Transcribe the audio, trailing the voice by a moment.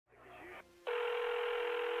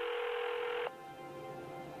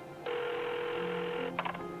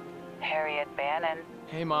Harriet, Bannon.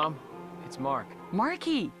 Hey, Mom. It's Mark.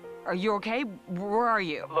 Marky, are you okay? Where are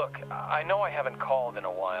you? Look, I know I haven't called in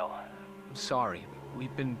a while. I'm sorry.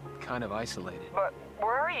 We've been kind of isolated. But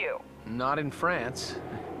where are you? Not in France.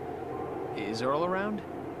 Is Earl around?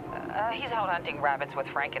 He's out hunting rabbits with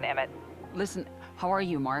Frank and Emmett. Listen, how are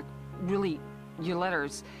you, Mark? Really, your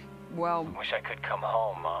letters, well... Wish I could come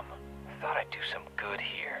home, Mom. Thought I'd do some good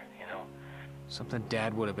here, you know? Something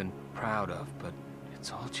Dad would have been proud of, but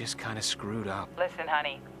it's all just kind of screwed up. Listen,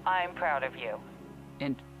 honey, I'm proud of you.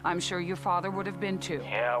 And I'm sure your father would have been too.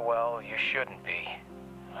 Yeah, well, you shouldn't be.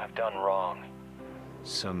 I've done wrong.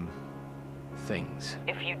 Some... things.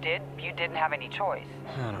 If you did, you didn't have any choice.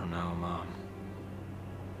 I don't know, Mom.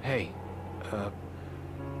 Hey,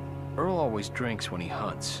 Earl always drinks when he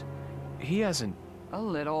hunts. He hasn't... A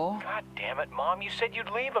little. God damn it, Mom, you said you'd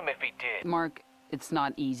leave him if he did. Mark, it's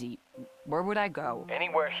not easy. Where would I go?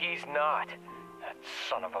 Anywhere he's not. That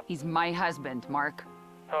son of a... He's my husband, Mark.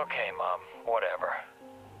 Okay, Mom, whatever.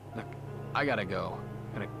 Look, I gotta go.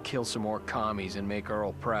 Gotta kill some more commies and make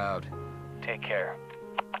Earl proud. Take care.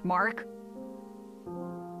 Mark?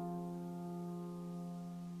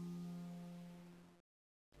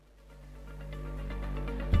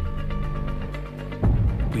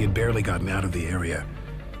 We had barely gotten out of the area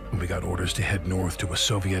when we got orders to head north to a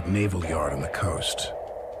Soviet naval yard on the coast.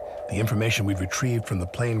 The information we'd retrieved from the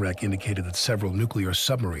plane wreck indicated that several nuclear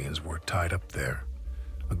submarines were tied up there,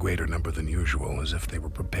 a greater number than usual, as if they were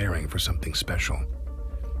preparing for something special.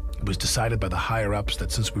 It was decided by the higher-ups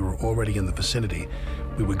that since we were already in the vicinity,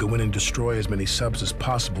 we would go in and destroy as many subs as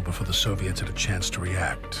possible before the Soviets had a chance to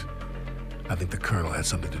react. I think the colonel had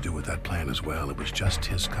something to do with that plan as well. It was just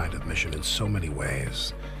his kind of mission in so many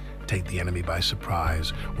ways. Take the enemy by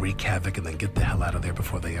surprise, wreak havoc, and then get the hell out of there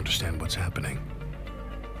before they understand what's happening.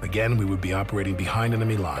 Again, we would be operating behind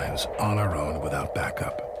enemy lines, on our own, without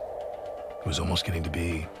backup. It was almost getting to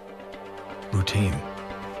be routine.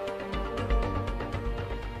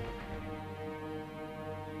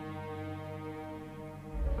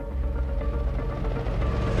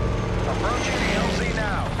 Approaching the LZ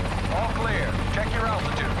now. All clear. Check your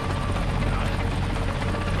altitude.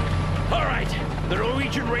 All right. The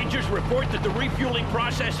Norwegian Rangers report that the refueling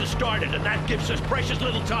process has started, and that gives us precious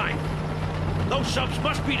little time. Those subs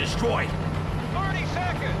must be destroyed. 30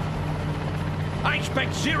 seconds! I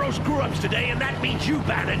expect 0 screw-ups today, and that means you,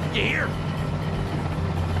 Bannon. You hear?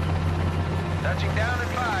 Touching down at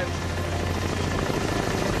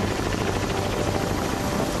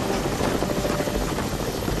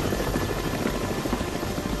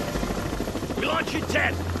 5. We launch in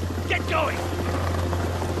 10. Get going!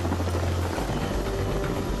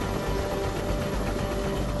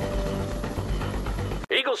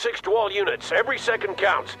 Eagle 6 to all units. Every second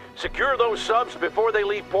counts. Secure those subs before they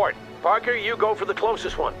leave port. Parker, you go for the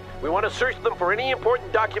closest one. We want to search them for any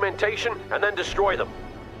important documentation and then destroy them.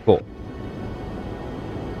 Cool.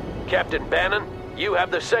 Captain Bannon, you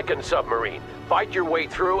have the second submarine. Fight your way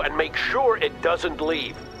through and make sure it doesn't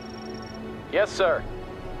leave. Yes, sir.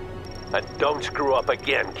 And don't screw up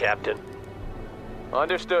again, Captain.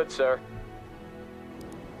 Understood, sir.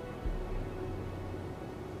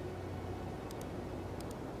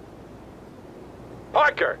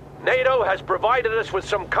 Parker, NATO has provided us with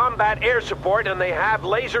some combat air support, and they have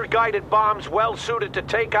laser-guided bombs well suited to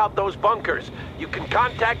take out those bunkers. You can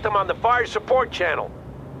contact them on the fire support channel.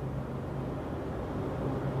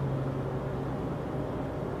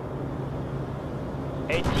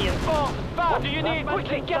 What do you need?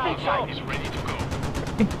 Quickly, get inside! Is ready to go.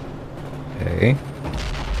 Okay.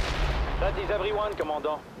 That is everyone,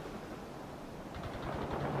 Commandant.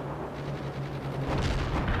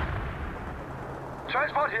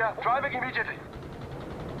 Transport here, driving immediately.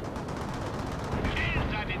 Kill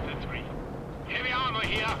that infantry. Heavy armor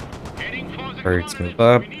here. Heading for the Birds corners. move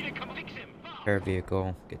up. We need to come fix him. Air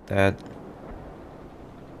vehicle. Get that.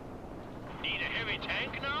 Need a heavy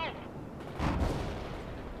tank now?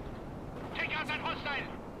 Take out that hostile.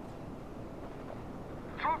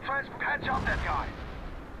 Troop transport, catch up that guy.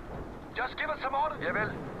 Just give us some orders. Yeah,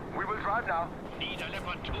 we will drive now. Need a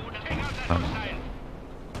Leopard 2 to take out that hostile.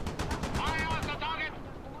 Fire on the target.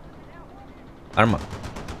 Arma.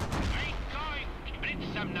 Ain't going.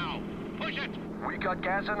 Blitz them now. Push it. We got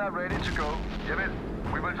gas and are ready to go. Yeah,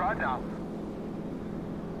 we will drive now.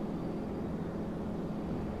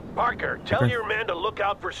 Parker, tell your men to look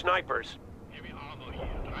out for snipers. Heavy armor here,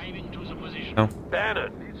 driving to the position. No.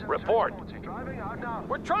 Bannon, report. Driving hard now.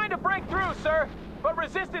 We're trying to break through, sir, but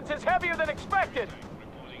resistance is heavier than expected.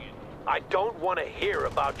 I don't want to hear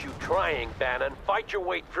about you trying, Bannon. Fight your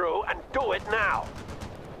way through and do it now.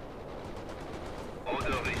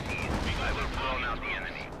 Order received. I will drown out the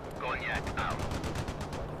enemy. Cognac out.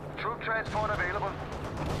 Troop transport available.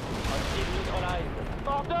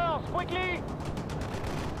 Orders, quickly!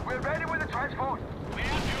 We're ready with the transport.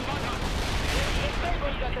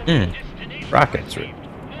 Rockets. Right?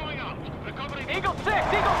 Eagle 6!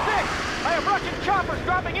 Eagle 6! I have Russian choppers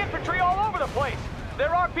dropping infantry all over the place! Their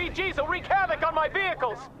RPGs will wreak havoc on my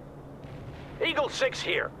vehicles! Eagle 6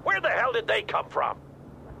 here. Where the hell did they come from?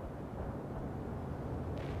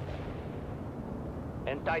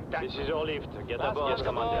 This is your lift. Get aboard. Yes,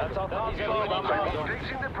 Commander.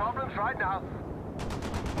 Fixing the problems right now.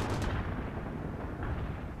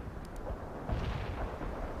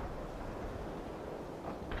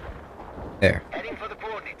 There. Heading for the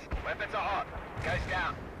coordinates. Weapons are hot. Ghost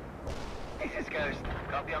down. This is Ghost.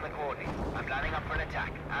 Copy on the coordinates. I'm lining up for an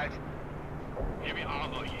attack. Out. Heavy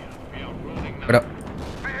armor here. We are rolling now. What up?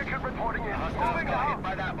 Vehicle reporting in. Moving got hit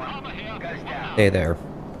by that one. Ghost down. Stay there.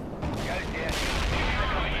 Ghost here.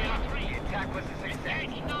 The attack was a success.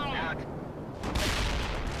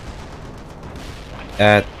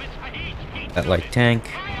 Out. That light tank.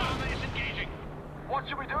 What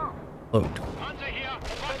should we do? Load.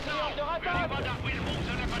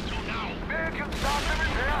 Vehicle start to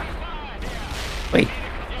repair. Wait.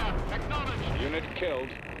 Unit killed.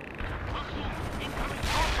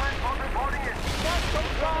 Transport reporting in.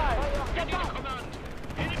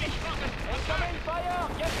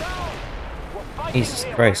 Jesus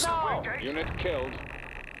Christ. Unit killed.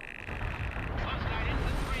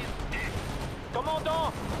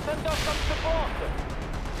 Commandant, send us some support!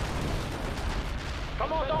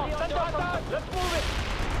 Commandant, send us some... Let's move it!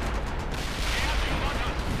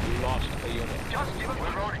 Lost a unit. Just give us the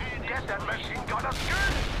road. Get that machine gun us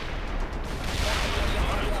good.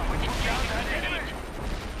 We took down that enemy.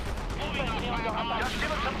 Just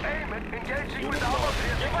give us some aim and engaging with our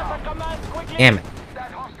Give us a command quickly! Damn it.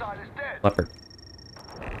 That hostile is dead. Leopard.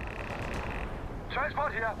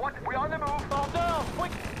 Transport here. What? We on the move. Orders,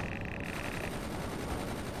 quick!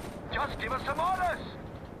 Just give us some orders.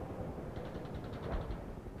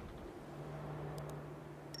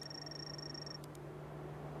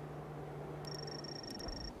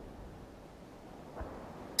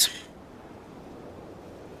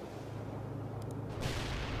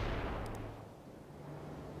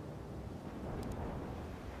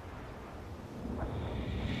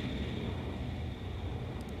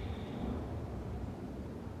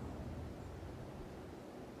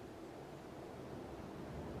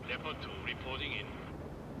 Leopard 2 reporting in.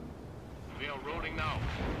 We are rolling now.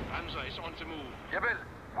 Panzer is on the move. Yeah, Bill.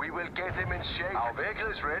 We will get him in shape. Our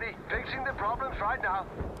vehicle is ready. Fixing the problems right now.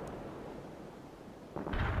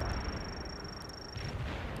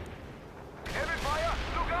 Heavy fire!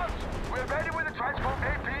 Look out! We're ready with the transport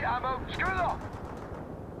AP ammo. Scooter!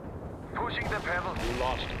 Pushing the pedal. You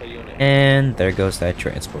lost a unit. And there goes that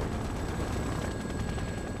transport.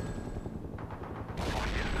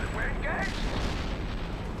 We're engaged.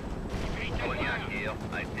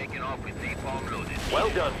 I've taken off with napalm loaded. Well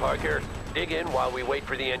done, Parker. Dig in while we wait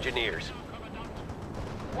for the engineers.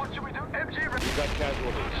 What should we do? MG, We got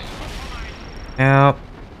casualties. Yep.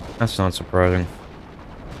 That's not surprising.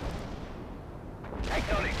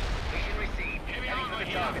 Acknowledge. Mission received. Heading for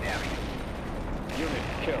the target area. Unit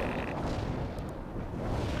killed.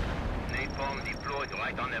 Napalm deployed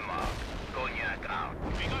right on their mark. Cognac out.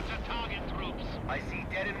 We got the target troops. I see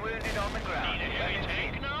dead and wounded on the ground. Need a heavy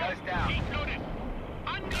tank now? Goes down. Keep loaded.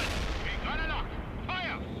 On good. We got a lock.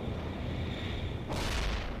 Fire.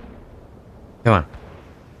 Come on.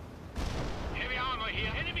 Heavy armor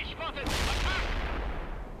here. Enemy spotted. Attack.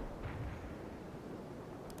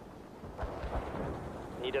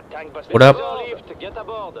 Need a tank bus. What up? Lift, get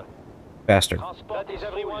aboard. Bastard. Transport is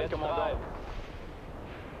everyone, Commandant.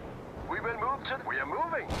 we will move to... We are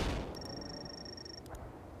moving.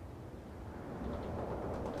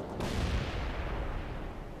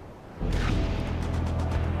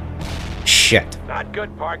 Shit. Not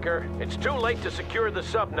good, Parker. It's too late to secure the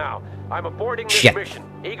sub now. I'm aborting this Shit. mission.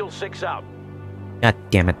 Eagle 6 out. God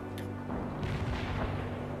damn it.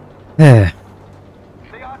 They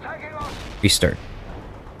are taking us. Restart.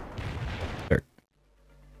 Start.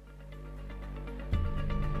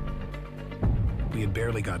 We had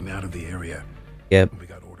barely gotten out of the area Yep. when we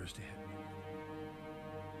got orders to head.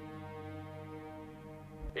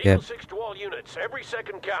 Eagle 6 to all units. Every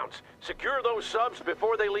second counts. Secure those subs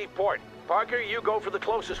before they leave port. Parker, you go for the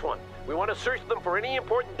closest one. We want to search them for any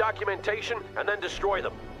important documentation and then destroy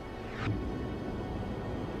them.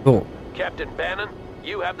 Cool. Captain Bannon,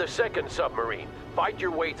 you have the second submarine. Fight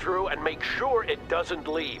your way through and make sure it doesn't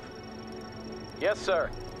leave. Yes, sir.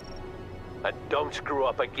 And don't screw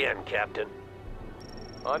up again, Captain.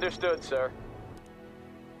 Understood, sir.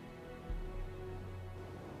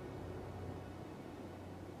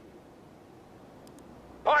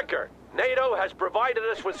 Parker, NATO has provided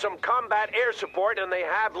us with some combat air support, and they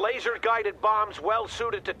have laser-guided bombs well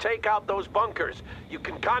suited to take out those bunkers. You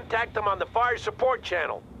can contact them on the fire support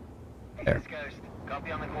channel. There. East Coast.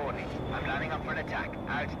 Copy on the coordinates. I'm lining up for an attack.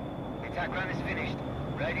 Out. The attack run is finished.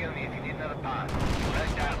 Radio me if you need another pass.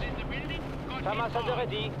 Rest out. In the building? Got Ambassador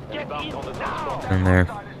ready. Get in now! In there.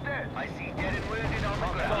 I see dead and wounded on the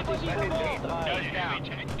ground. Weapons in. Goes down.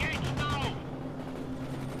 Engage now!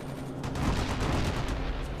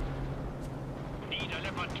 Need a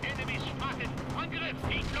leopard. Enemy spotted.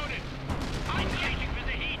 Angriff. Heat loaded. Engaging with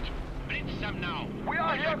the heat. Blitz them now. We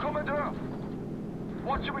are here, Commodore.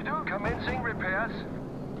 What should we do? Commencing repairs.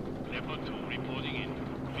 Leopard 2 reporting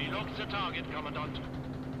in. We locked the target, Commandant.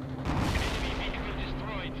 Enemy vehicle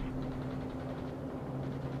destroyed.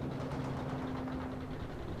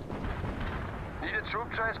 Need a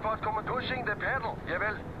troop transport, Commodore. Pushing the pedal.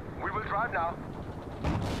 Jawohl. We will drive now.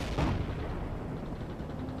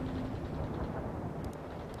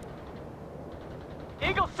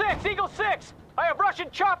 Eagle 6! Eagle 6! I have Russian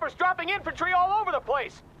choppers dropping infantry all over the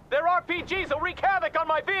place! Their RPGs will wreak havoc on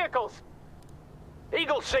my vehicles!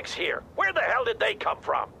 Eagle 6 here. Where the hell did they come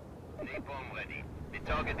from? Napalm ready. The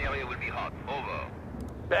target area will be hot. Over.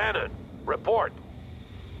 Bannon, report.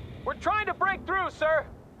 We're trying to break through, sir,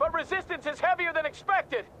 but resistance is heavier than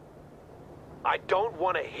expected. I don't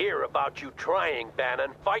want to hear about you trying,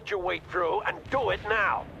 Bannon. Fight your way through and do it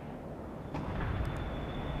now.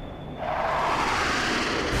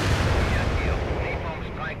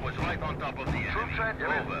 Napalm strike was right on top of the enemy.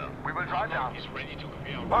 Over. We will drive now. Is ready to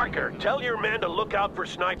prepare. Parker, tell your men to look out for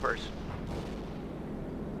snipers.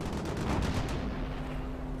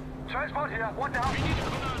 Transport here. What now? Ready to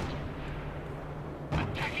command.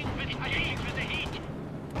 Attacking with the heat.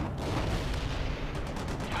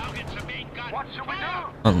 Targets are being got. What should we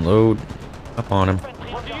do? Unload. Up on him.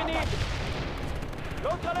 What do you need?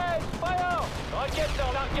 Load grenades! Fire! Rockets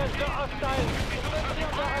hostile! Infantry under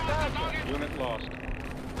attack! Unit lost.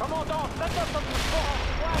 Commandant, send us some support!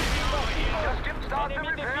 Just get started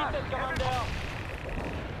Enemy repairs. defeated, Commander!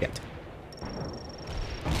 Get.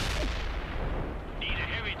 Need a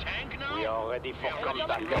heavy tank now? We are ready for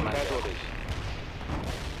combat, to Commander.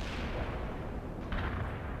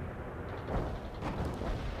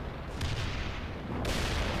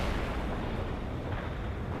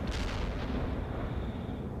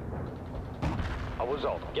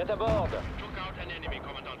 Get aboard! Took out an enemy,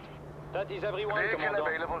 Commandant. That is everyone, Vehicle Commandant.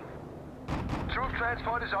 available. Troop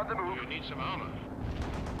transport is on the move. You need some armor.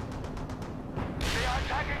 They are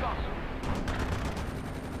attacking us.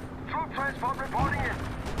 Troop transport reporting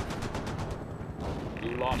in.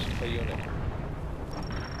 You lost a unit.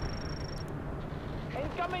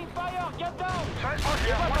 Incoming fire! Get down! Transport Give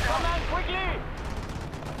here. us What a now? command quickly!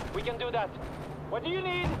 We can do that. What do you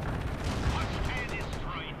need?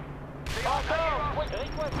 Orders!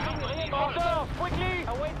 Requesting orders! Quickly!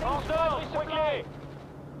 Awaiting orders! Quickly!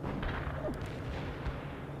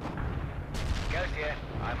 Ghost here.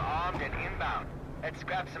 I'm armed and inbound. Let's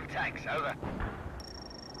grab some tanks. Over.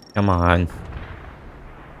 Come on.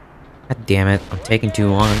 God damn it. I'm taking too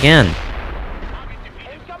long again.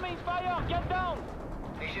 Incoming fire! Get down!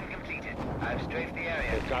 Mission completed. I've strafed the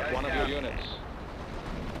area. They've got one of your units.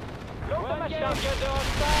 Load the machine guns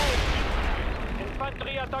outside!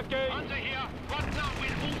 Infantry attaquée! Under here. What now?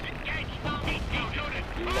 We'll move. Engage now. Heat loaded.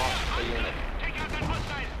 You lost the unit. Take out that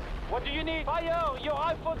hostile. What do you need? Fire! Your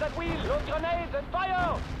rifles at wheel! Load grenades and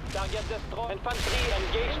fire! Target destroyed. Infantry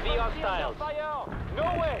engage the hostiles. Fire! No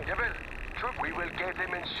way! Jawohl. Troop, we will get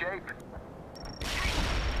them in shape.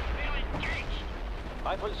 They're engaged.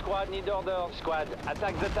 Rifle squad need order. Squad,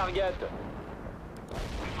 attack the target.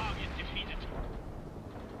 Target defeated.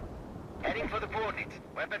 Heading for the coordinates.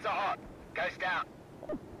 Weapons are hot. Ghost down.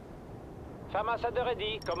 Ambassador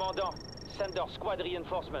ready. Commandant, send our squad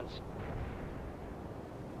reinforcements.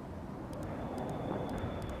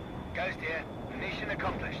 Ghost here. Mission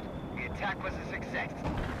accomplished. The attack was a success.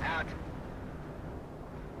 Out.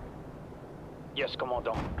 Yes,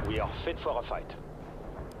 Commandant. We are fit for a fight.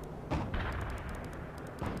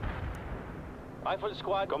 Rifle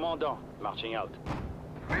squad, Commandant, marching out.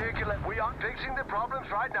 Vehicle, we are fixing the problems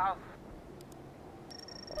right now.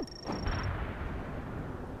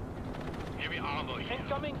 Heavy armor here.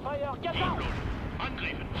 Incoming fire! Get Heat down! loaded.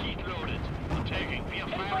 Angriffen. Heat loaded. Attacking. We are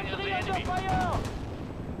firing at the Infantry under enemy. fire!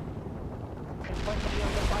 Infantry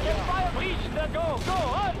under fire! Get fire! Breach! There, go! Go!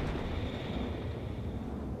 On!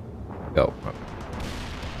 Go.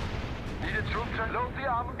 Need a troop to load the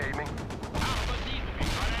arm. Aiming. Armor needs to be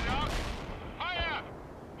fired out. Fire!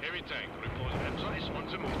 Heavy tank. Report Hamza is on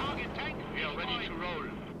the move. Target tank. We are ready to roll.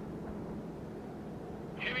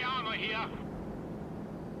 Heavy armor here.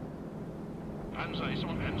 Panzer is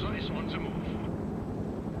on the move.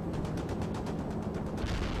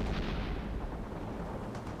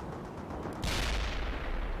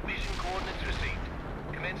 Mission coordinates received.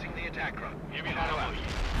 Commencing the attack run. Here we Shadow are. out.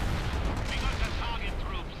 We got the target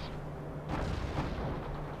troops.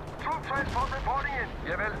 Troop transport reporting in.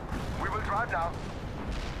 Jawohl. We will drive now.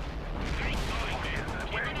 Great going, man.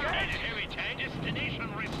 Keep it up. Heavy tank destination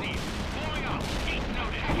received. Moving up. Heat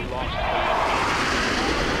noted. We lost.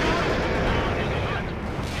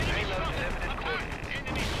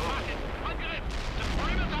 Enemy spotted. Angriff. The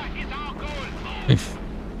perimeter is our goal.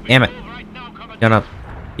 Damn it. Gonna...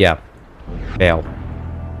 Yeah. Fail.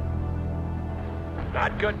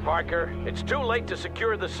 Not good, Parker. It's too late to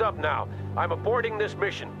secure the sub now. I'm aborting this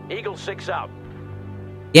mission. Eagle 6 out.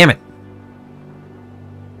 Damn it.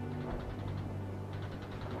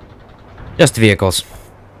 Just vehicles.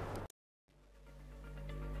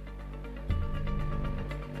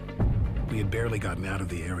 We had barely gotten out of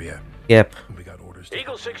the area. Yep. When we got orders to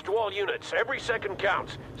Eagle 6 to all units. Every second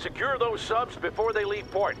counts. Secure those subs before they leave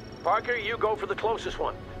port. Parker, you go for the closest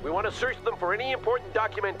one. We want to search them for any important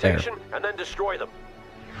documentation and then destroy them.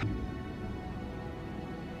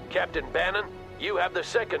 Captain Bannon, you have the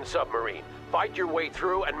second submarine. Fight your way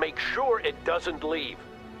through and make sure it doesn't leave.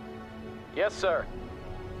 Yes, sir.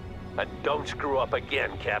 And don't screw up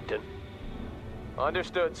again, Captain.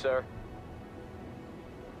 Understood, sir.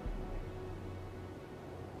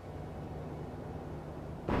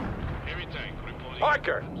 Heavy tank reporting.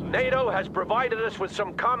 Parker, NATO has provided us with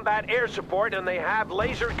some combat air support and they have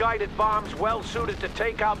laser-guided bombs well suited to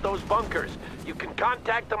take out those bunkers. You can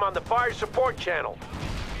contact them on the fire support channel.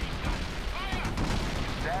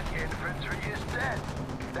 That infantry is dead.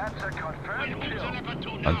 That's a confirmed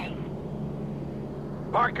kill. Now.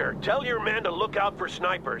 Parker, tell your men to look out for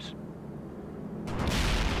snipers.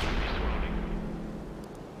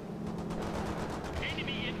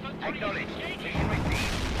 Enemy infantry. Acknowledged. Mission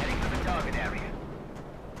received. Heading for the target area.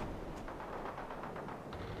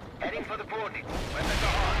 Heading for the coordinates. Weapons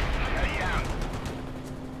are hot. Carry down.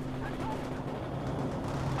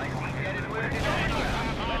 I see dead and wounded everywhere.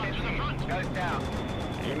 Weapons used. Goes down.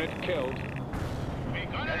 Unit killed. We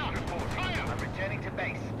got Ghost enough. reporting. Fire. I'm returning to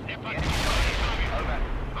base. The Infantry. enemy target. Over.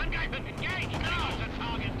 Angreifen. Engage now. The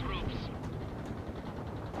target troops.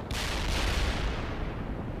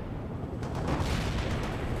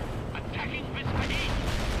 Attacking Visca Heat.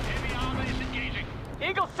 Heavy armor is engaging.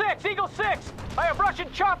 Eagle 6! Eagle 6! I have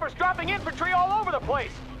Russian choppers dropping infantry all over the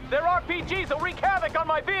place. Their RPGs will wreak havoc on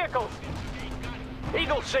my vehicles.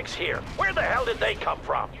 Eagle 6 here. Where the hell did they come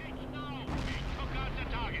from? Now. We took out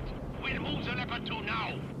the target. We'll move the Leopard 2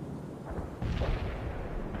 now.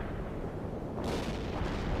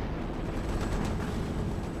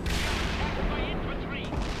 Attacked by infantry.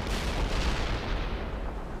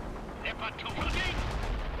 Leopard 2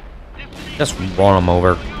 looking. Just run them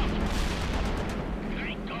over.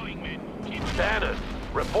 Great going, men. Keep it Bannon,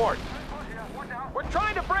 report. We're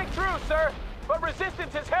trying to break through, sir, but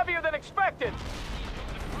resistance is heavier than expected.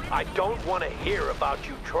 I don't want to hear about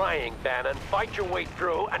you trying, Bannon. Fight your way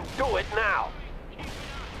through and do it now.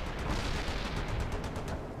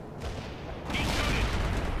 Heat loaded.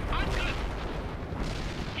 Angriff.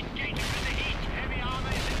 Engaging with the heat. Heavy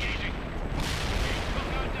armor is engaging. Took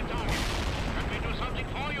out the target. Can we do something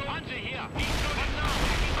for you? Panzer here. Heat loaded now.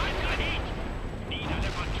 Under heat. Need a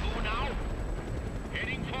Leopard 2 now.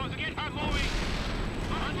 Heading for the get her moving.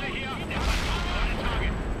 Panzer here. Leopard 2 on the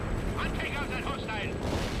target. And take out that hostile.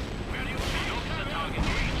 Where do you see? Look at the target.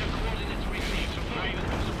 Reach the coordinates received. Supply with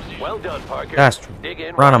the position. Well done, Parker. Just dig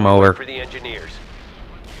in. run 'em while we over. wait for the engineers.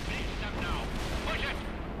 Place them now. Push it.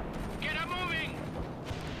 Get her moving.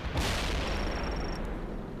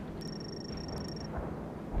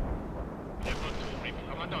 Leopard 2, brief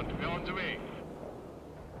Commandant. We're on the way.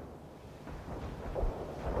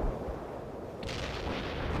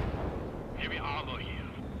 Heavy armor here.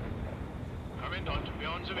 Commandant, we're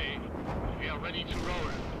on the way. We are ready to roll.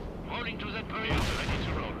 Rolling to that perimeter, ready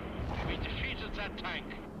to roll. We defeated that tank.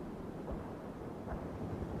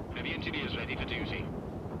 Heavy engineers ready for duty.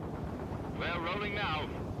 We're rolling now.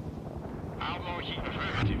 Armor here.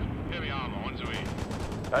 Affirmative. Heavy armor on the way.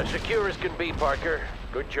 As secure as can be, Parker.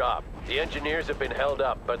 Good job. The engineers have been held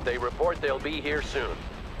up, but they report they'll be here soon.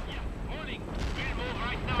 Morning. We'll move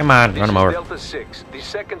right now. Come on, This run is them over. Delta 6. The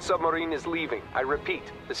second submarine is leaving. I repeat,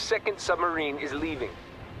 the second submarine is leaving.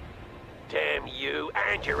 Damn you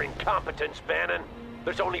and your incompetence, Bannon.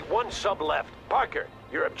 There's only one sub left. Parker,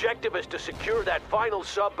 your objective is to secure that final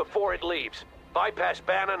sub before it leaves. Bypass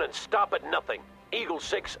Bannon and stop at nothing. Eagle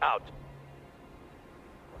 6 out.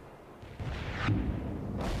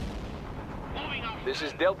 Moving up. This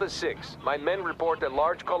is Delta 6. My men report a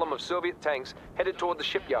large column of Soviet tanks headed toward the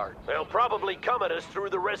shipyard. They'll probably come at us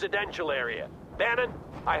through the residential area. Bannon,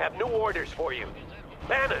 I have new orders for you.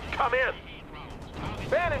 Bannon, come in.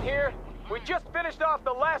 Bannon here. We just finished off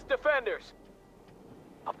the last defenders.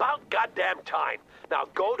 About goddamn time. Now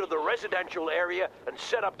go to the residential area and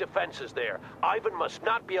set up defenses there. Ivan must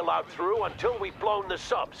not be allowed through until we've blown the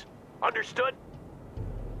subs. Understood?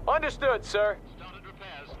 Understood, sir.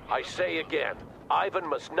 I say again, Ivan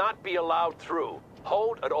must not be allowed through.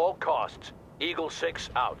 Hold at all costs. Eagle 6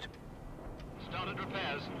 out. Started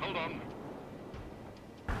repairs. Hold on.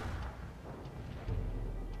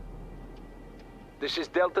 This is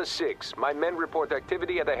Delta 6. My men report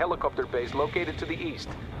activity at a helicopter base located to the east.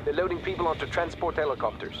 They're loading people onto transport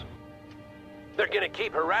helicopters. They're gonna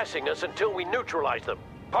keep harassing us until we neutralize them.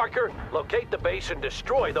 Parker, locate the base and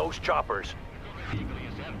destroy those choppers.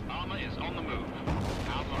 Armor is on the move.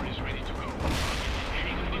 Armor is ready to go.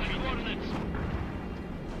 Heading for the coordinates.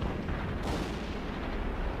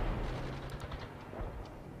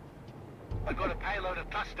 I've got a payload of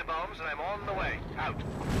cluster bombs and I'm on the way. Out.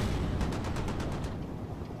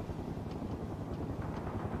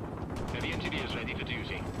 Heavy engineers ready for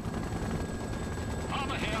duty.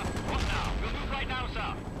 Armor here. What now? We'll move right now,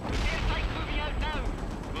 sir. The airtight moving out now.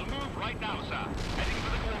 We'll move right now, sir. Heading for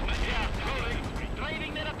the coordinates. Yeah, rolling.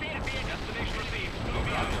 Driving that appear to be a destination received.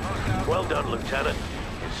 Moving out. Well done, Lieutenant.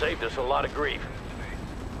 You saved us a lot of grief.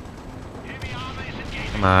 Heavy armor is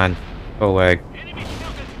engaged. Come on. Go away. Enemy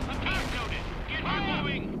spotted. Attack loaded. Get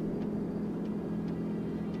moving.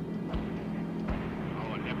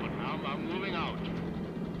 Our Leopard armor moving out.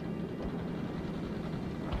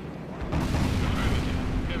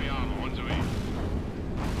 Heavy armor on the way.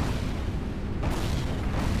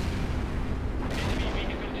 Enemy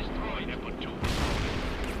vehicle destroyed. Leopard 2.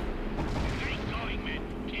 Great going, men.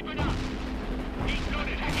 Keep it up. He's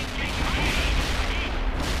loaded. Engage.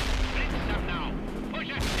 Blitz them now. Push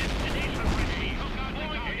it. Destination ready. Look out.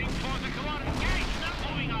 Moving for the coordinates. Now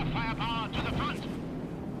moving our firepower to the front.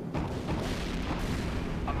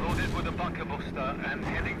 I'm loaded with a bunker buster and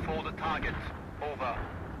heading for the target. Over.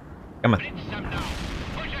 Come on. Blitz them now.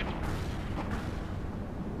 Push it.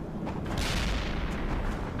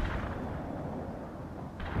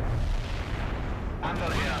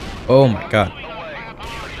 Under here. Oh my god. Away.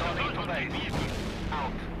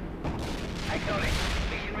 Out. Acknowledge.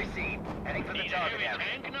 Mission received. Heading for the Need a target heavy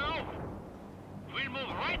area. tank now? We'll move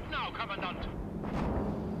right now, Commandant.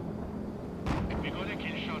 We got a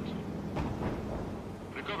kill shot.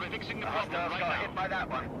 Recovery fixing the The problem hostiles right got now. hit by that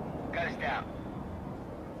one. Goes down.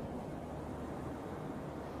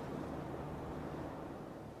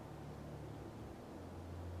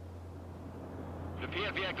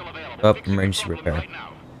 Repair vehicle available. Oh, Fixing the emergency problem repair. Right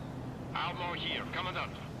now. Armor here,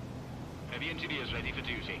 Commandant. Heavy engineers ready for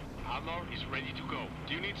duty. Armor is ready to go.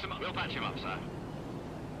 Do you need some? We'll patch him up, sir.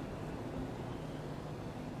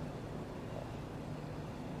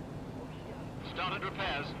 Started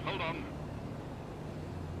repairs. Hold on.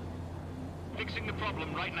 Fixing the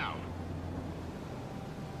problem right now.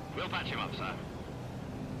 We'll patch him up, sir.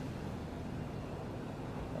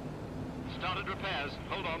 Started repairs.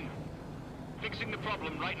 Hold on. Fixing the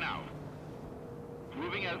problem right now.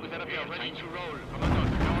 Moving out with that appeal. Ready to roll.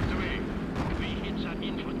 Commandant, now on the way. Three hits at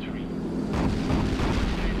infantry.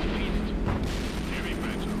 Heavy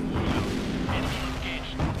pressure. Moving out. Enemy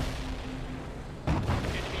engaged.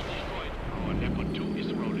 Enemy destroyed. Our Leopard 2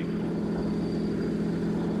 is rolling.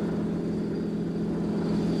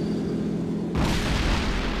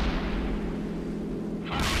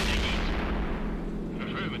 Fire in the heat.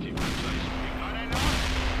 Affirmative. Got it on.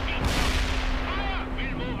 Fire!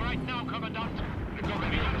 We'll move right now, Commandant.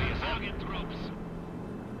 Recovery on the target troops.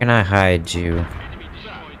 Can I hide you? Enemy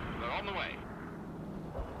destroyed. They're on the way.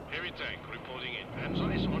 Heavy tank reporting in. Hands on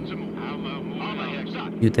the move. Armor moving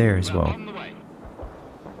out. You there as well. On the way.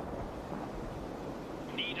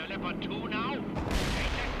 Need a Leopard 2 now? Take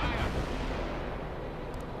fire.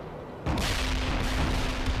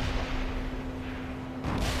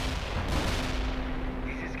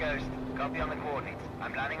 This is Ghost. Copy on the coordinates.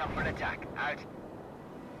 I'm lining up for an attack. Out.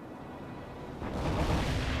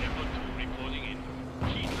 Leopard 2 reporting in.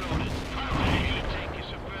 Heat loaded. Heavy tank is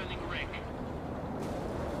a burning wreck.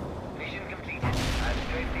 Mission completed. I've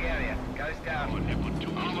strafed the area. Ghost Our down. Leopard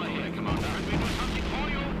 2 armor here, Commander. Can we do something for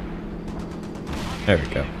you? There we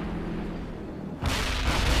go.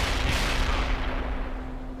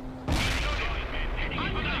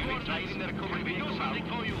 Driving the recovery vehicle something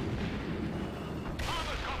for you.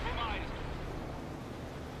 Armor compromised.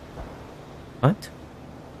 What?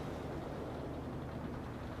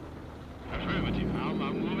 Affirmative.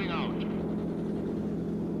 Armor moving out.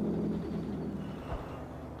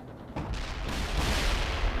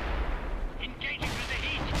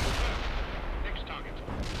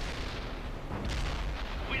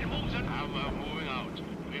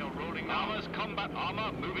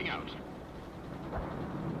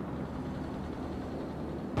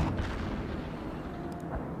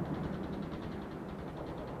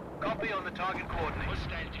 Copy on the target coordinates.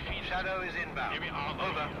 Shadow is inbound.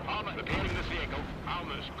 Over. Armor reporting this vehicle.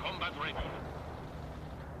 Armors combat ready.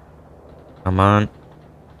 Come on.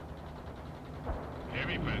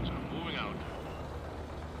 Heavy panzer moving out.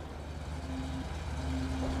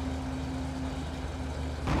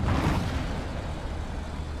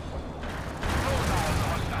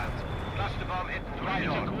 Cluster bomb hit right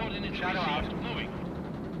on. Coordinates Shadow out. received. Moving.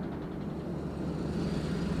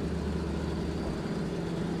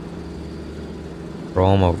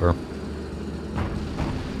 Roll him over.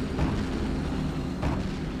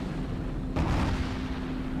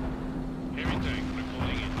 Heavy tank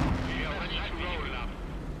reporting in. We are ready to roll up.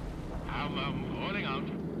 I'm rolling out.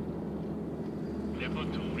 Level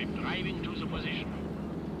 2, driving to the position.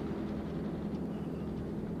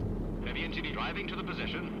 Heavy NCD driving to the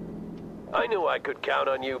position. I knew I could count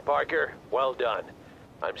on you, Parker. Well done.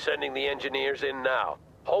 I'm sending the engineers in now.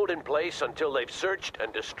 Hold in place until they've searched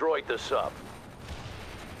and destroyed the sub.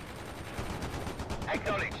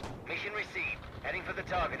 Acknowledged. Mission received. Heading for the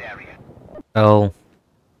target area. Oh.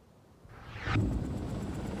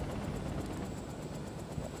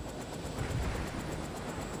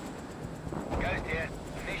 Ghost here.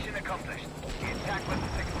 Mission accomplished. The attack was a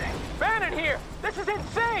success. Bannon here! This is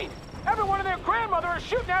insane! Everyone and their grandmother is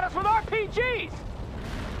shooting at us with RPGs!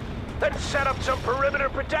 Then set up some perimeter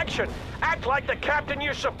protection. Act like the captain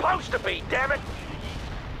you're supposed to be, damn it!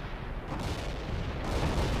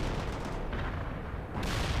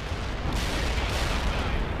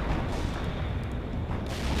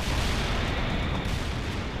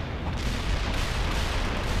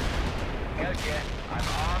 Ghost here. I'm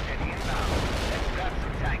armed and inbound. Let's grab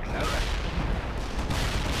some tanks. Over.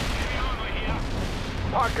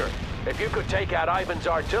 Parker, if you could take out Ivan's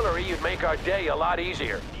artillery, you'd make our day a lot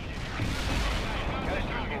easier. Ghost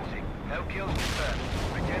reporting. No kills confirmed.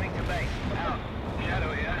 Returning to base. Out.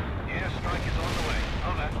 Shadow here. Airstrike is on the way.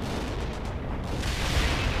 Over.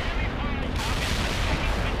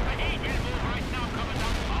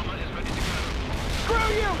 Screw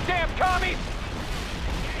you, damn commies!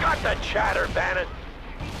 Got the chatter, Bannon.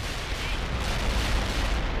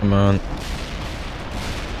 Come on.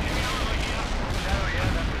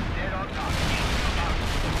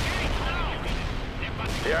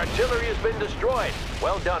 The artillery has been destroyed.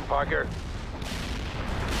 Well done, Parker.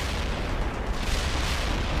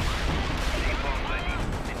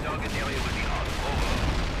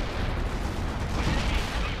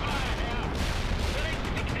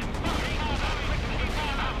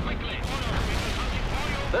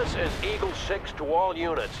 This is Eagle 6 to all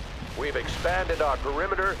units. We've expanded our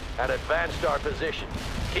perimeter and advanced our position.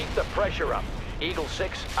 Keep the pressure up. Eagle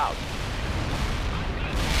 6 out.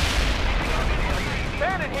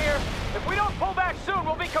 Bannon here! If we don't pull back soon,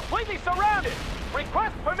 we'll be completely surrounded!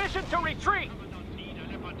 Request permission to retreat!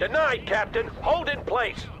 Denied, Captain. Hold in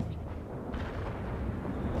place.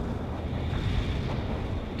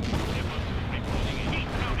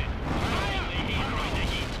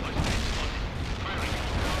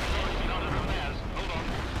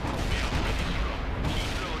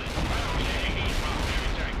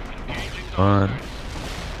 On.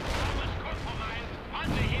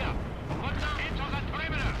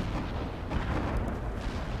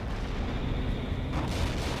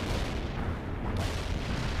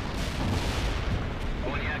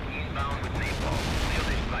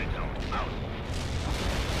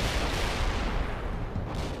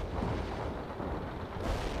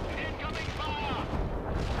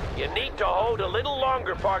 You need to hold a little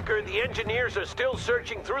longer, Parker. The engineers are still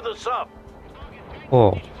searching through the sub.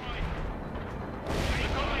 Oh.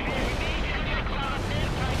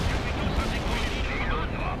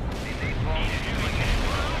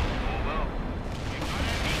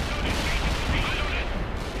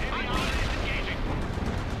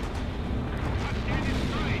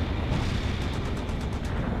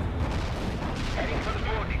 Heading for the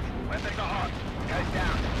coordinates. Weapons are hot. Goes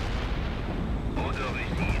down. Order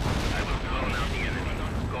received. I will call out the enemy.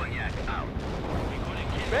 Cognac out.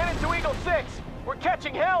 Bannon to Eagle 6! We're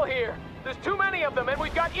catching hell here! There's too many of them, and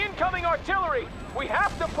we've got incoming artillery! We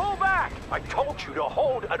have to pull back! I told you to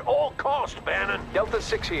hold at all costs, Bannon. Delta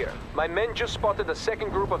 6 here. My men just spotted a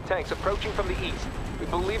second group of tanks approaching from the east. We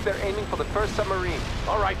believe they're aiming for the first submarine.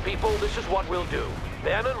 All right, people, this is what we'll do.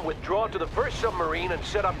 Bannon, withdraw to the first submarine and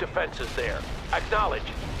set up defenses there. Acknowledge.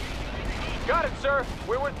 Got it, sir.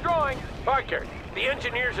 We're withdrawing. Parker, the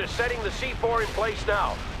engineers are setting the C4 in place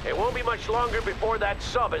now. It won't be much longer before that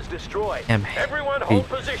sub is destroyed. Everyone hold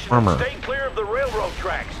position and stay clear of the railroad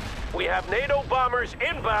tracks. We have NATO bombers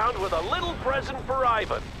inbound with a little present for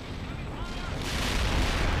Ivan.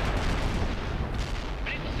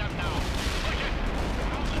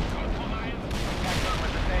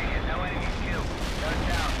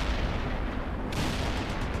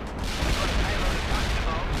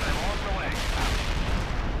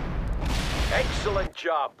 Excellent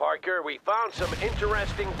job, Parker. We found some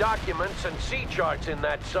interesting documents and sea charts in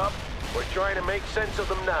that sub. We're trying to make sense of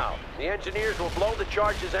them now. The engineers will blow the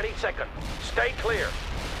charges any second. Stay clear.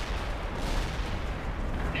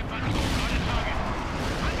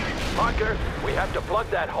 Parker, we have to plug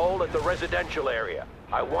that hole at the residential area.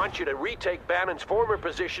 I want you to retake Bannon's former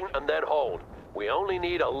position and then hold. We only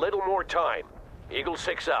need a little more time. Eagle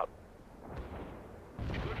 6 out.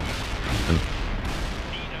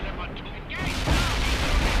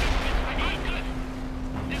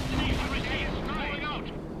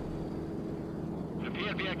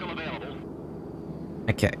 Vehicle available.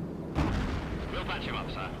 Okay. We'll patch him up,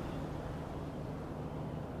 sir.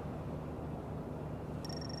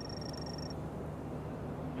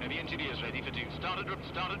 Heavy engineers ready for duty.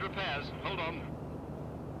 Started repairs. Hold on.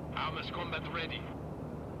 Armor's combat ready.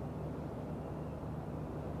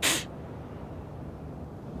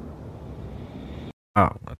 Oh.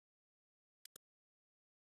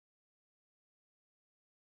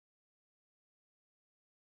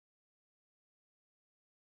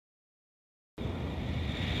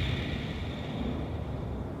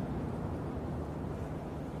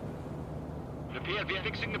 We're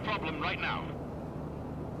fixing the problem right now.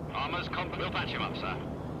 Armor's combat. We'll patch him up, sir.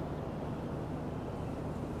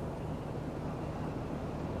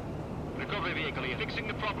 Recovery vehicle here. Fixing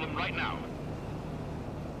the problem right now.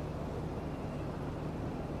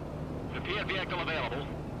 Repair vehicle available.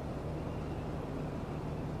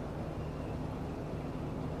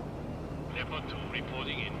 Leopard 2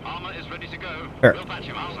 reporting in. Armor is ready to go. Sure. We'll patch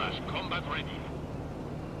him up, sir. Combat ready.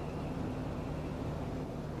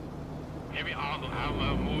 Heavy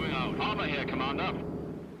armor moving out. Armor here, Commander.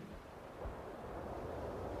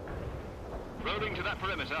 Rolling to that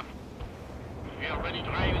perimeter. We are ready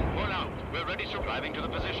driving. Pull out. We're ready driving to the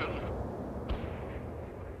position.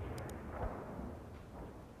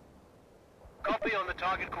 Copy on the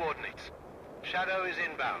target coordinates. Shadow is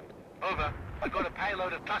inbound. Over. I've got a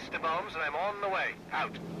payload of cluster bombs and I'm on the way.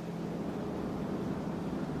 Out.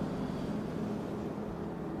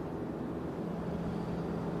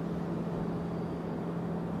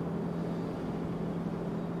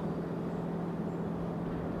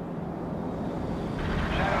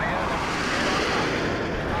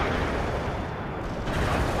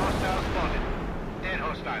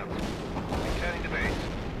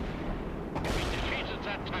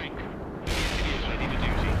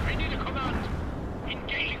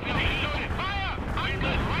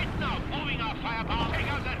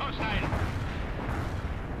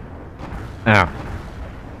 Ow.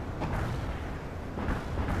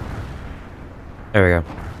 There we go.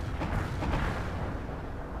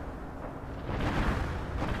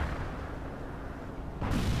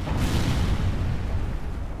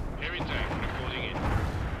 Heavy tank reporting in.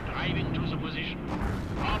 Drive into the position.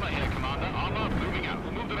 Armor here, Commander. Armor moving out.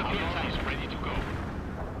 Move the repair tanks ready to go.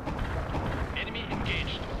 Enemy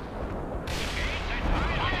engaged.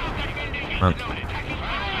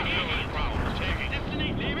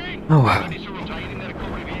 Oh wow.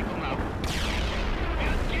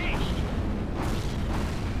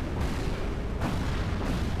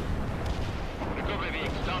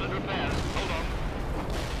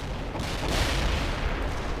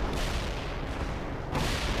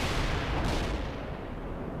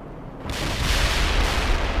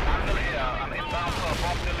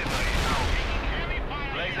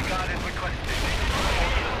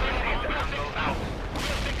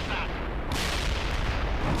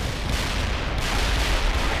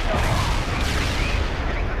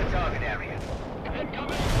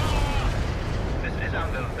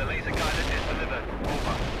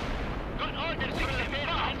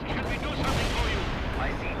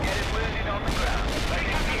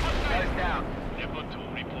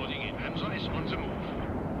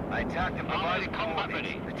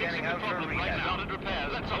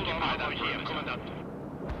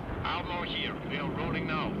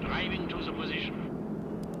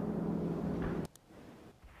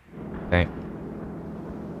 Okay.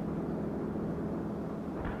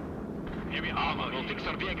 Heavy armor. We'll fix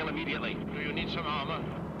our vehicle immediately. Do you need some armor?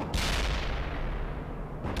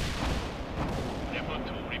 Leopard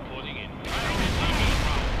 2 reporting in.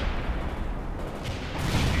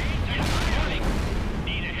 Rolling.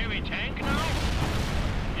 Need a heavy tank now?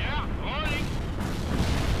 Yeah, rolling.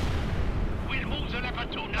 We'll move the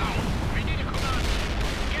Leopard 2 now. We need a command.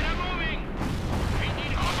 Get her moving. We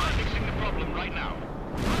need armor. Fixing the problem right now.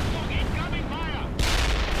 Incoming fire!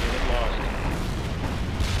 Lost.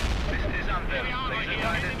 This is under. Laser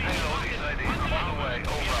guided payload is ready. I'm on the way.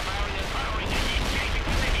 Over.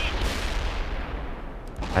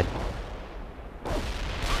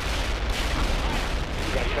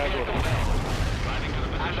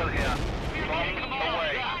 Handle here. Bomb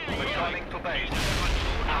away. Returning to base.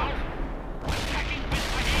 Out. Attacking with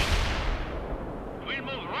the heat. We'll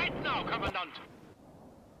move right now, Commandant.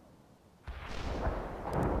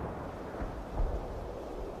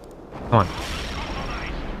 Come on.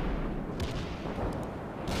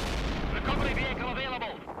 Recovery vehicle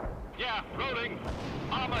available. Yeah, rolling.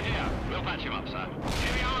 Armor here. We'll patch him up, sir.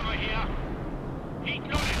 Heavy armor here. Heat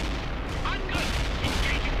loaded. Uncle!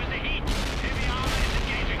 Engaging with the heat. Heavy armor is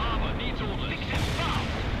engaging. Armor needs orders. Fix him fast.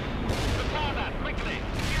 Repair that quickly.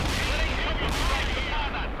 Repair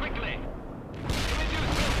that quickly.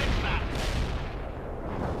 Reduce will fix that.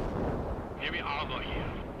 Heavy armor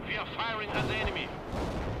here. We are firing at the enemy.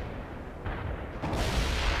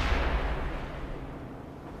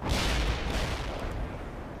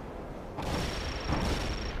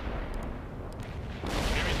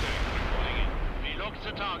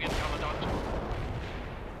 The target, Commandant.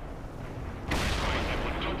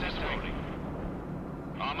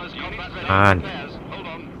 Armor's combat ready. Hold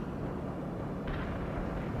on.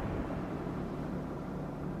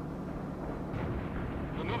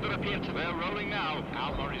 The move to repair to there, rolling now.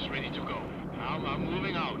 Armor is ready to go. Armor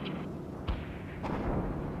moving out.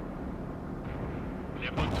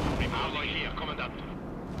 Leopard 2, armor here, Commandant.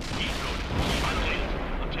 Heat loaded. Unlit.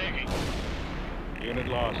 Attacking. Unit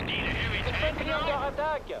lost. Need a heavy tank Infantry now. under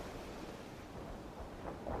attack.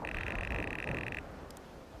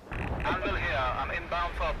 Handle here. I'm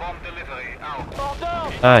inbound for a bomb delivery. Out.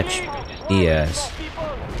 Order. Touch. Yes. People,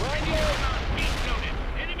 right Heat here. loaded.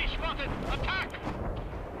 Enemy spotted. Attack.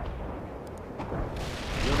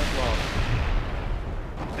 Unit lost.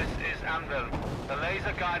 This is Anvil. The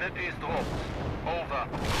laser guided is dropped. Over.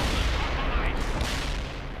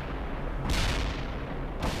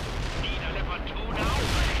 Need a Leopard 2 now.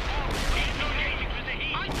 Heat loading with the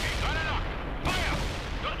heat. Got it up. Fire.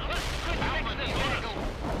 Good fix this vehicle.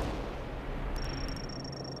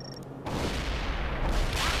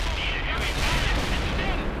 Need a heavy tank.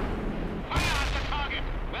 Still. Fire at the target.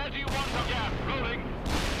 Where do you want them? Yeah, rolling.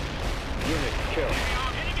 Unit killed.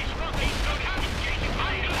 Enemy spotted. Engaging.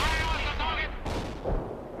 Fire at the target.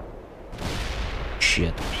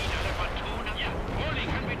 Shit. Need a Leopard 2 now. Yeah, rolling.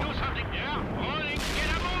 Can we do something? Yeah, rolling. Get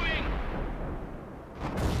her moving.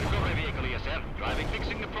 Recovery vehicle here, sir. Driving,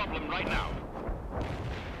 fixing the problem right now.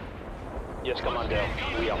 Yes, Commander.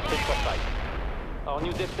 We are fit for fight. Our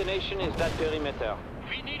new destination is that perimeter.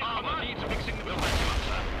 We need armor. Needs fixing the... We'll patch him up,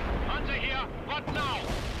 sir. Hunter here. What now?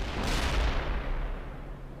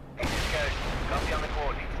 This is Ghost. Copy on the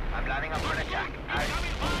coordinates. I'm lining up for an attack. Out.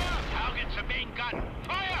 Incoming fire. Targets are being gunned.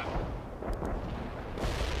 Fire!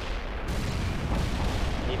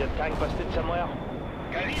 Need a tank busted somewhere?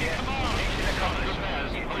 Ghost here. Mission accomplished.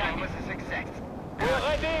 The attack was a success. We're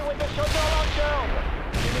ready with the shoulder launcher.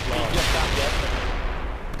 Unit lost. Just target.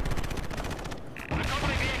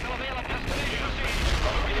 Recovery vehicle available.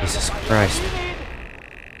 Destination. Jesus Christ.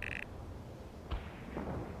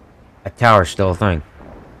 That tower's still a thing.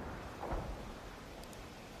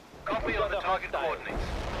 Copy on the target coordinates.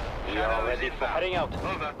 We are ready for heading out.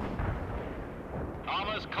 Over.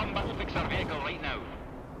 Armor's combat will fix our vehicle right now.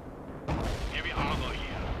 Heavy armor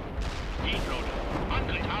here. Heat loader.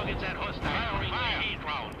 Under targets at hostile. Fire. Heat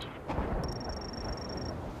round.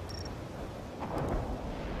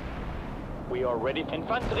 We are ready.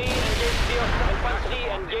 Infantry,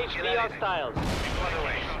 engage the hostiles.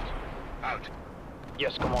 Out.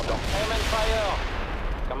 Yes, Commander. Aim and fire.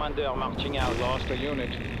 Commander marching out. Lost a unit.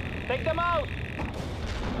 Take them out.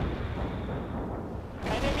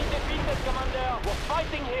 Enemy defeated, Commander. We're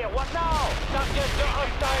fighting here. What now? Target the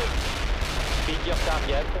hostiles. Beat your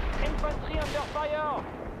target. Infantry under fire.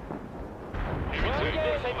 Okay,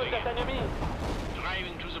 disable that enemy.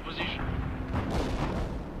 Driving to the position.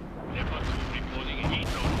 Leopard 2 reporting a heat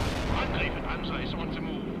load. Angreifen, Panzer is on the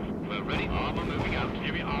move. We're ready. Armor moving out.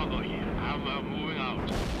 Heavy armor here. Armor moving out.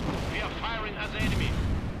 We are firing at the enemy.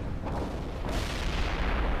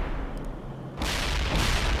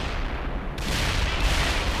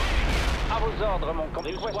 À vos ordres, mon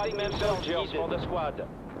compagnon. Requesting soldiers for the squad.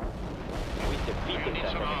 We You defeated need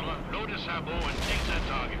that some enemy. armor. Load a sabot and take that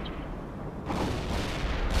target.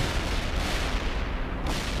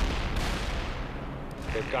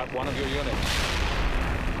 They've got one of your units.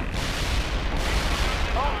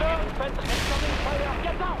 Order, infantry, incoming fire.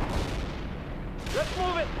 Get down. Let's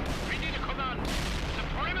move it. We need a command. The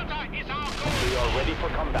perimeter is our goal. We are ready for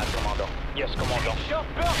combat, Commander. Yes, Commander. Shot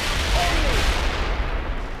burst only.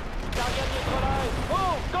 Target neutralized.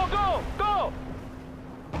 Move! Go, go, go!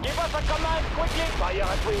 Give us a command quickly. Fire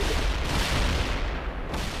at will.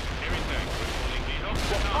 Everything. Reporting heat.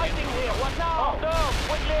 We're fighting here. What now? Order,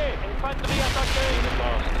 quickly. Infantry attacking. Unit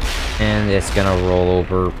lost. And it's gonna roll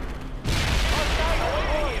over.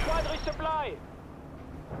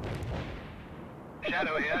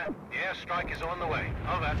 Shadow here. The airstrike is on the way.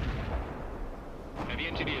 Over. Heavy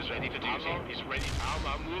engineers ready for duty. He's ready.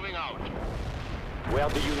 Armor moving out. Where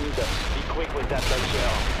do you need us? Be quick with that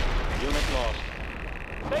launcher. Unit lost.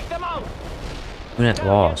 Take them out! Unit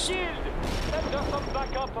lost. Send us some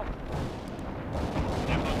backup.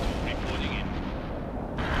 Reporting in.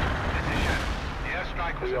 Position. The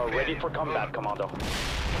airstrike was We are a ready failure. for combat, Commander. Armor's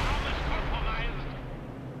compromised.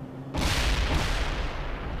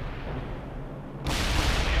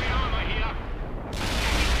 Heavy armor here.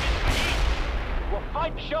 For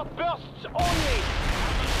 5 shot bursts only!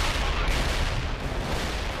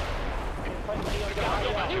 Infantry under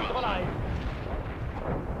attack. Neutralized.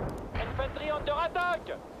 Infantry under attack!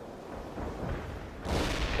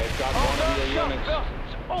 They've got one of your Shot units.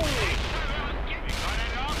 bursts only!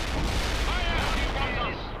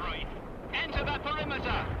 Enter that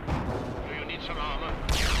perimeter. Do you need some armor?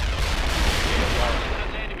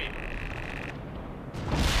 Enemy.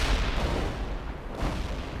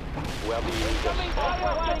 Where do you need us?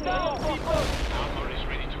 Right now, people! Armor is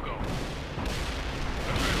ready to go.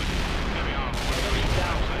 Heavy armor.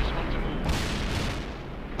 Size want to move.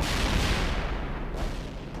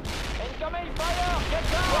 Incoming fire! Get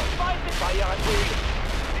down! Fight it! Fire at will!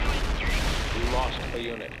 We lost a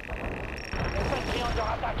unit. Infantry under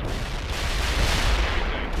attack!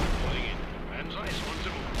 Pulling in. Man's eyes want to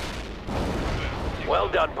move. Well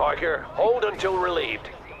done, Parker. Hold until relieved.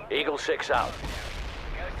 Eagle 6 out.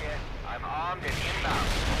 Ghost here. I'm armed and inbound.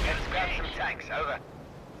 Let's grab some tanks. Over.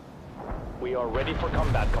 We are ready for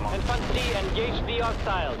combat, Commander. Infantry, engage the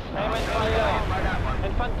hostiles. Aim and By that fire. one.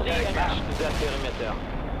 Infantry, Ghost engage out. their perimeter.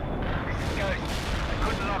 This is Ghost. I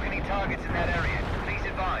couldn't lock any targets in that area. Please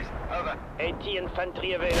advise. Over. AT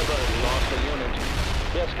infantry available. Lost a unit.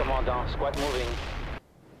 Yes, Commander. Squad moving.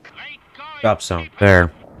 Drop zone.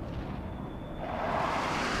 There.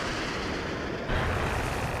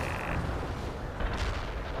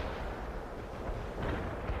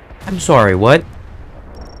 I'm sorry, what?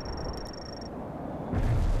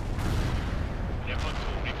 Depot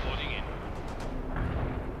 2 reporting in.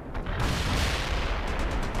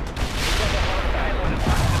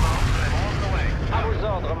 À vos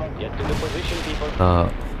ordres, mon. Get to the position, people.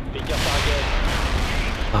 Pick your target.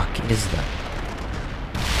 Fuck is that?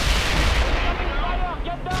 Fire!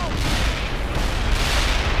 Get down!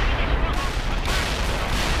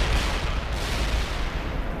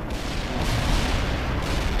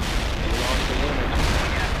 We lost a unit.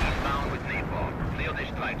 Eastbound with napalm. Clear this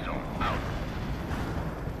strike zone. Out.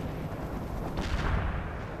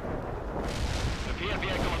 The PF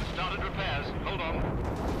vehicle has started repairs. Hold on.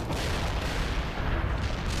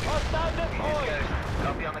 Hostile This is destroyed! Ghost.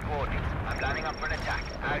 Copy on the coordinates. I'm lining up for an attack.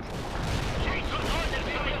 Out.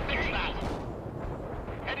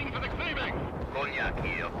 Heading for the cleaving. Cognac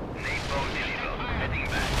here. Napalm deliver. Heading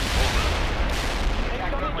back.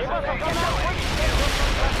 Incoming! Give us a command! Quick! Get us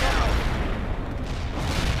some backup!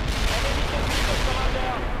 Enemy defeated,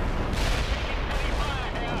 Commander!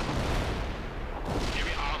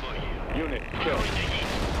 Heavy armor here. Unit killed.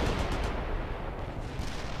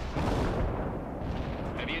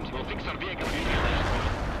 Heavy engine will fix our vehicle.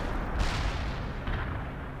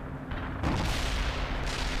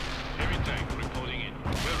 Heavy tank reporting in.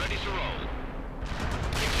 We're ready to roll.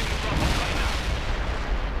 Fixing the problem right now.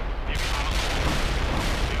 Heavy armor.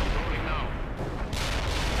 We are rolling now.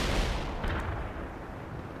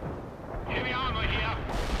 Heavy armor here.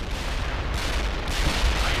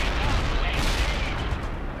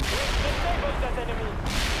 Disable that enemy!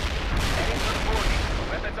 Heading for the coordinates.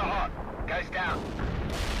 Weapons are hot. Ghost down.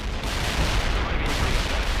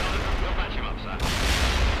 We'll patch him up, sir.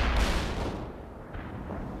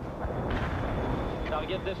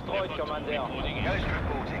 Target destroyed, Commander. Reporting in. Ghost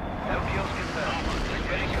reporting. No fuels confirmed.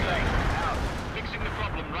 Ready to play. Out. Fixing the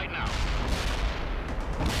problem right now.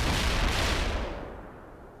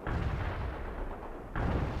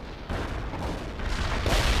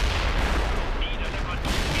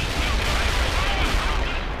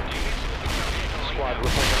 Squad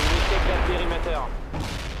reporting. We take that perimeter.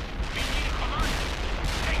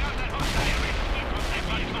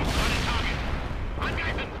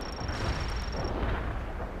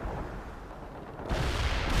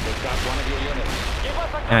 They've got one of your units. Give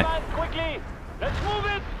us a Alright. command quickly! Let's move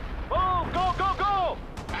it! Oh, go, go, go!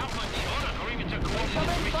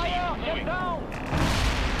 Incoming fire! Get down!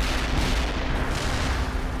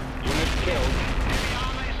 Unit killed.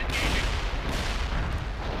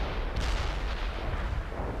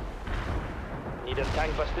 Need a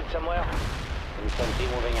tank busted somewhere? Infantry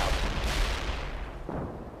moving out.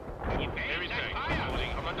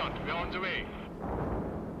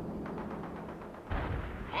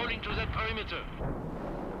 perimeter.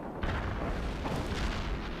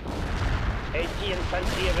 80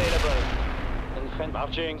 infantry available. Infantry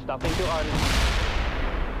marching, starting to run.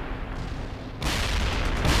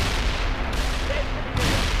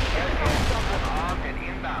 Armed and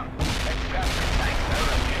inbound. Let's grab the tanks.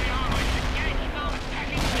 Over.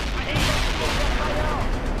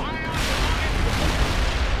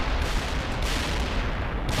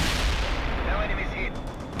 No enemies hit.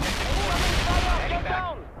 Get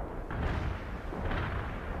down!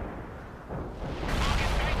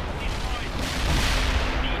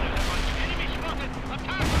 Enemy spotted!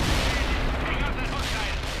 Attack! Take out that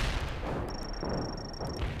hostile!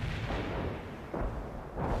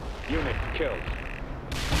 Unit killed.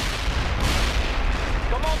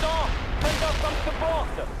 Commandant, send us some support!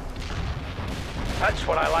 That's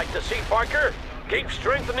what I like to see, Parker. Keep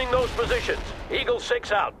strengthening those positions. Eagle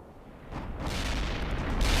 6 out.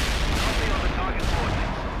 Copy on the target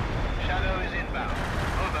coordinates. Shadow is inbound.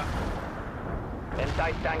 Over.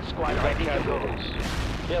 Anti-tank squad ready to go.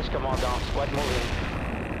 Yes, Commandant. Squad moving.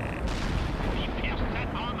 We pierced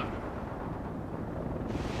that armor.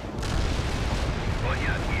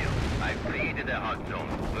 Cognac here. I've created a hot zone.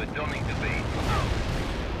 We're donning to base. Out.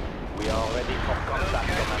 We are ready for contact,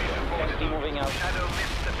 Commander. Safety moving out. Shadow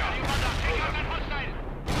missed the target. Take out that hostile!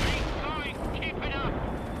 Keep going! Keep it up!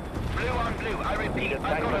 Blue on blue. I repeat. Need a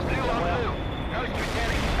I've got a tank blue on somewhere. blue. Ghost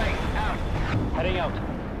returning to base. Out. Heading out.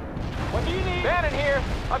 What do you need? Bannon here.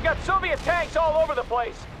 I've got Soviet tanks all over the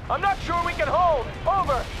place. I'm not sure we can hold.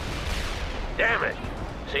 Over. Damn it.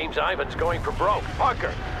 Seems Ivan's going for broke.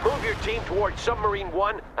 Parker, move your team towards Submarine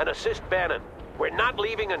 1 and assist Bannon. We're not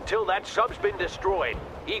leaving until that sub's been destroyed.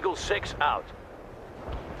 Eagle 6 out.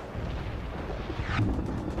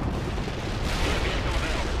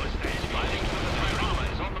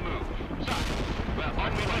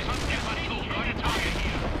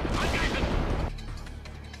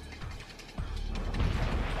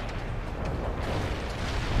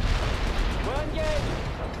 We're engaged.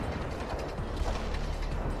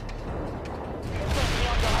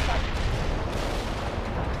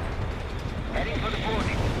 Heading for the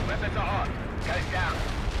 40. Weapons are hot. Goes down.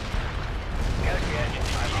 Goes here.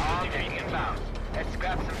 I'm armed and inbound. Let's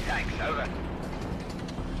grab some tanks. Over.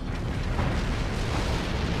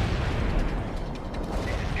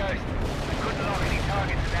 This is Ghost. I couldn't lock any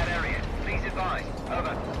targets in that area. Please advise.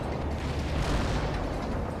 Over.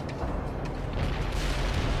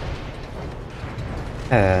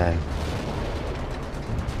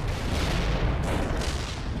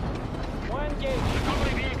 We're engaged.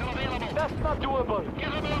 Recovery vehicle available! That's not doable.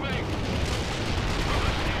 Get them moving!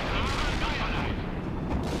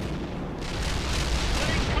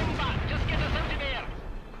 Come back! Just get us out of there!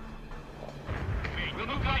 We'll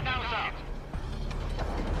move right now, sir.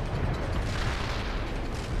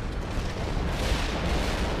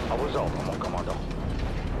 I was over, mon commandant.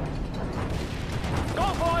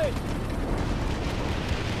 Go for it!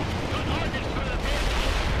 Good orders for the base.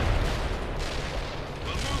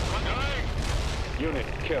 We'll move, Convoy. Unit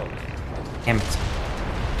killed. Damn it.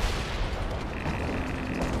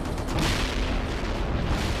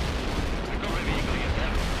 Recovery vehicle is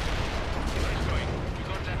there. Nice going. You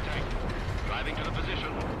got that tank. Driving to the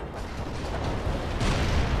position.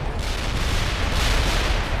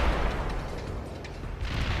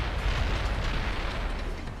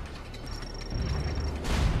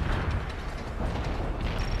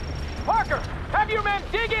 Parker, have your men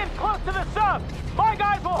dig in close to the sub. My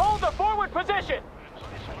guys will hold the forward position.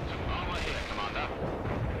 Armor here, Commander.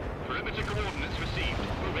 Perimeter coordinates received.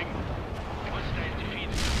 Moving. Hostile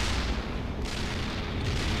defeated.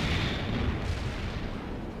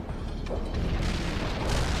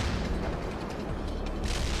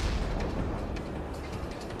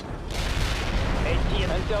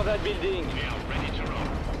 Enter that building. We are ready to roll.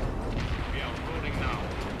 We are rolling now.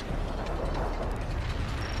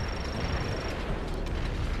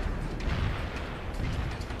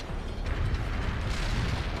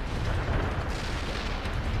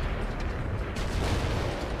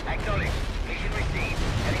 Acknowledge. Mission received.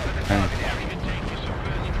 Heading for the target area. Having a tank is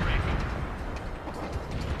subverting braking.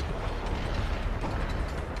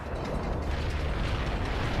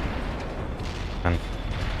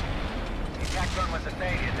 The attack run was a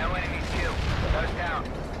failure. No enemies killed. Goes down.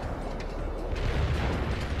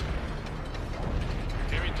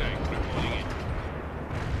 Heavy tank reporting in.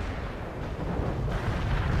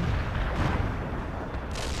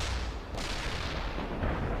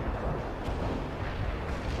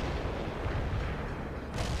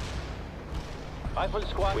 Rifle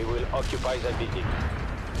squad. We will occupy that building.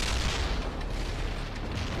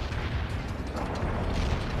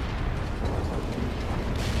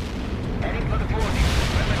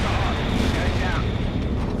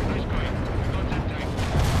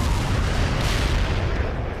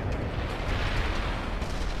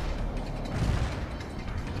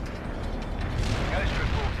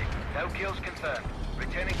 confirmed.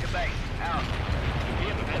 Returning to base. Out.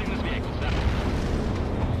 We are preparing this vehicle, sir.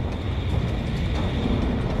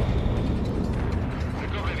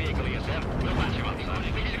 Recovery vehicle here, sir. We'll patch him up, sir.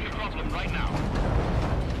 Fixing the problem right now.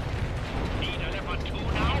 Need a leopard 2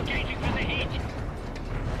 now. Gauging for the heat.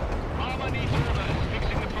 Armor needs orders.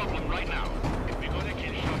 Fixing the problem right now. We got a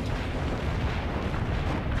kill shot.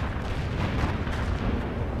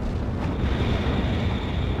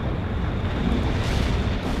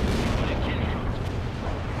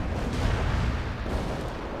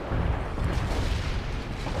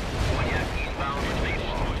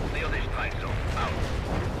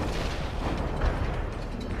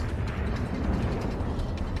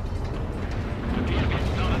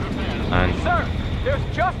 Sir,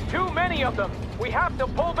 there's just too many of them. We have to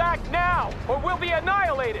pull back now, or we'll be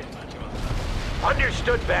annihilated.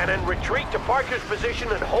 Understood, Bannon. Retreat to Parker's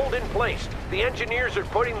position and hold in place. The engineers are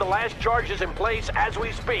putting the last charges in place as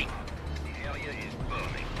we speak. The area is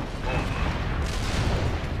burning. Over.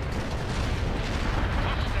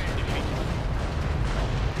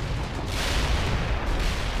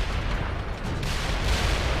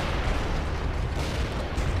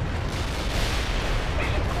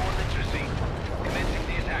 Mission coordinates received. Commencing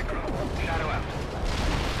the attack route. Shadow out.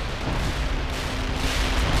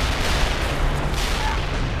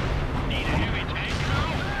 Need a heavy tank now.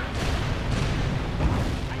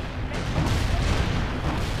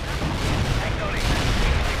 Acknowledged.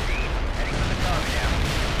 16, heading for the target now.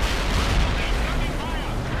 Incoming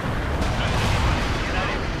fire. Get out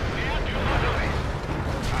of here. We have to Otherwise.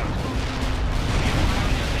 Out.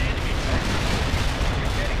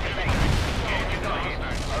 Returning to base. Get on here.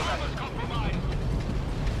 Over. Armor's compromised.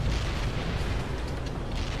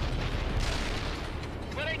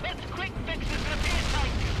 Well, let's quick fix this repair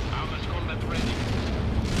tank. Armor's combat ready.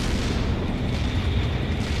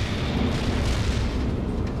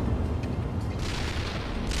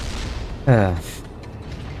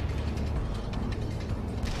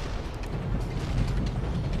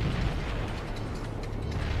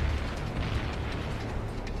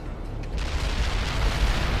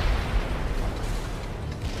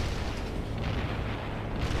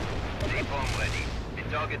 Napalm ready. The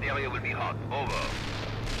target area will be hot. Over.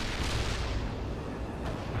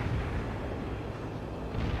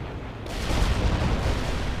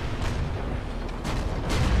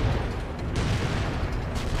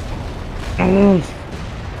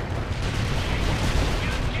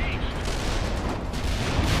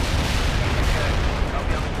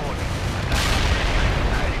 Copy on the board.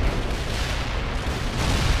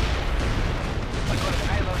 I've got a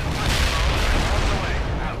payload in front all the way.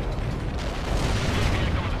 Out.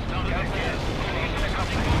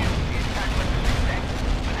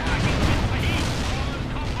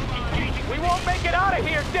 We won't make it out of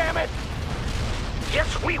here, damn it!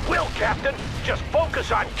 Yes, we will, Captain. Just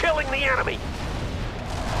focus on killing the enemy.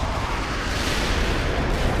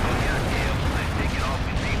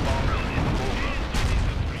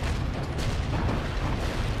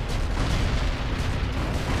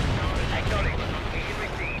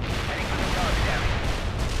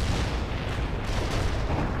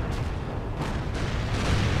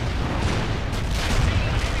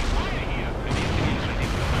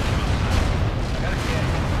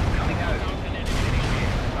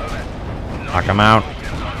 Knock him out.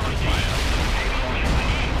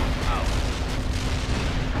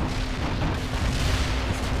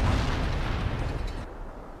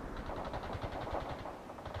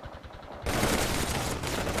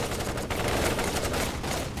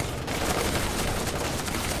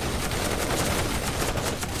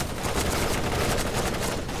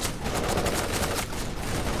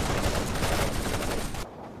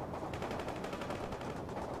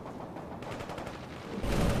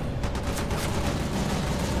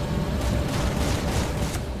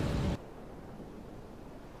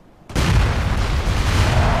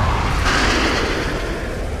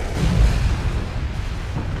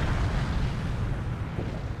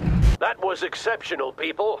 That was exceptional,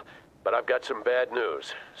 people. But I've got some bad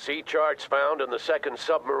news. Sea charts found in the second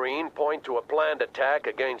submarine point to a planned attack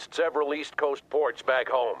against several East Coast ports back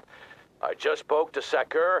home. I just spoke to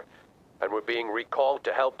Sakur, and we're being recalled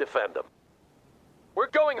to help defend them. We're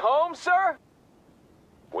going home, sir?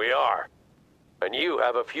 We are. And you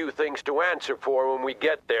have a few things to answer for when we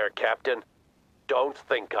get there, Captain. Don't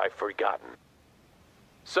think I've forgotten.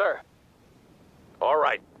 Sir. All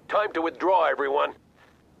right, time to withdraw, everyone.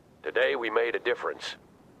 Today we made a difference.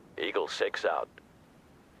 Eagle 6 out.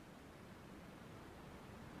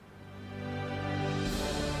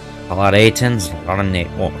 A lot of A-10s, a lot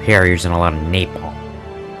of Harriers, and a lot of napalm.